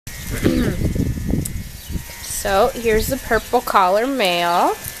So here's the purple collar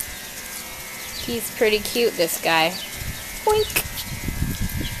male. He's pretty cute, this guy. Boink.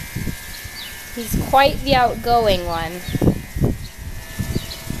 He's quite the outgoing one.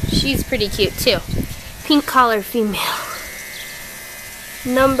 She's pretty cute too. Pink collar female.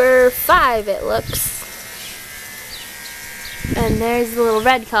 Number 5 it looks. And there's the little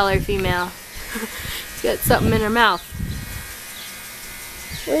red collar female. She's got something in her mouth.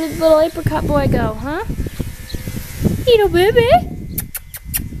 Where did the little apricot boy go, huh? Little baby.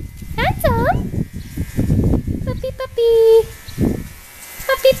 Handsome. Puppy, puppy.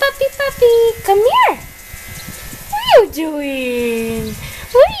 Puppy, puppy, puppy. Come here. What are you doing?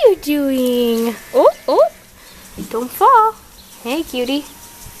 What are you doing? Oh, oh. Don't fall. Hey, cutie.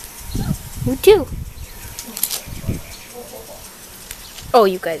 You too. Oh,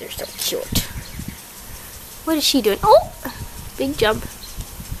 you guys are so cute. What is she doing? Oh, big jump.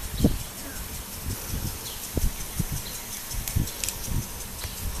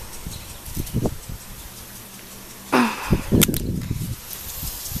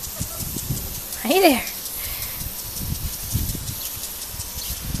 Hi there.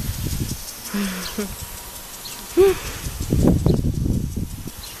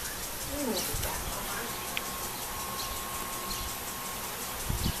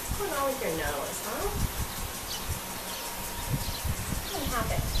 What's wrong with your nose, huh? What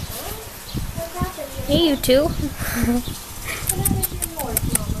happened? Huh? What happened? Hey, you two.